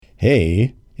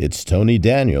Hey, it's Tony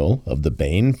Daniel of the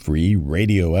Baen Free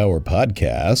Radio Hour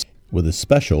podcast with a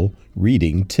special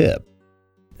reading tip.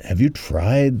 Have you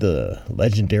tried the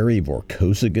legendary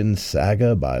Vorkosigan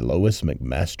saga by Lois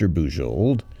McMaster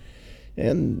Bujold?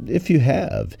 And if you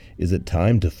have, is it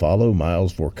time to follow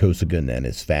Miles Vorkosigan and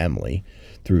his family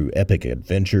through epic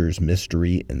adventures,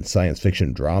 mystery, and science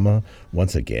fiction drama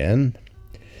once again?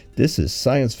 This is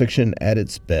science fiction at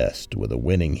its best, with a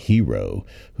winning hero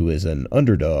who is an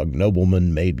underdog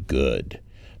nobleman made good.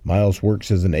 Miles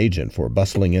works as an agent for a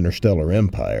bustling interstellar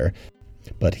empire,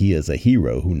 but he is a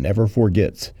hero who never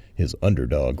forgets his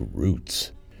underdog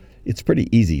roots. It's pretty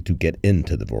easy to get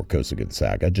into the Vorkosigan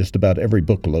saga. Just about every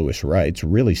book Lois writes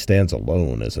really stands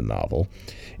alone as a novel.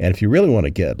 And if you really want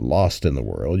to get lost in the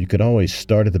world, you can always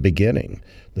start at the beginning.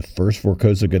 The first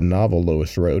Vorkosigan novel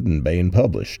Lois wrote and Baen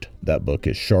published. That book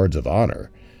is Shards of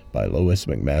Honor by Lois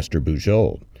McMaster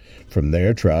Bujold. From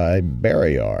there, try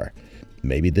Barrayar.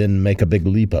 Maybe then make a big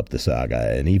leap up the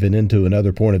saga and even into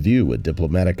another point of view with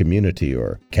Diplomatic Immunity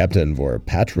or Captain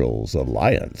Vorpatrol's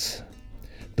Alliance.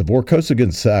 The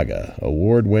Vorkosigan saga,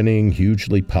 award-winning,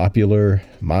 hugely popular,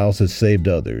 Miles has saved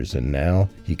others, and now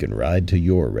he can ride to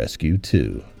your rescue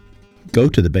too. Go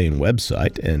to the Baen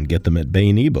website and get them at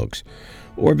Baen eBooks,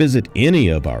 or visit any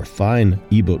of our fine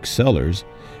ebook sellers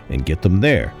and get them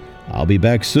there. I'll be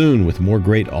back soon with more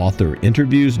great author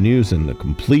interviews, news, and the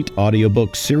complete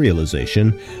audiobook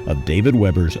serialization of David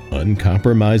Weber's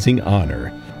Uncompromising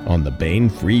Honor on the Baen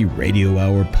Free Radio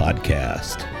Hour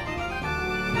podcast.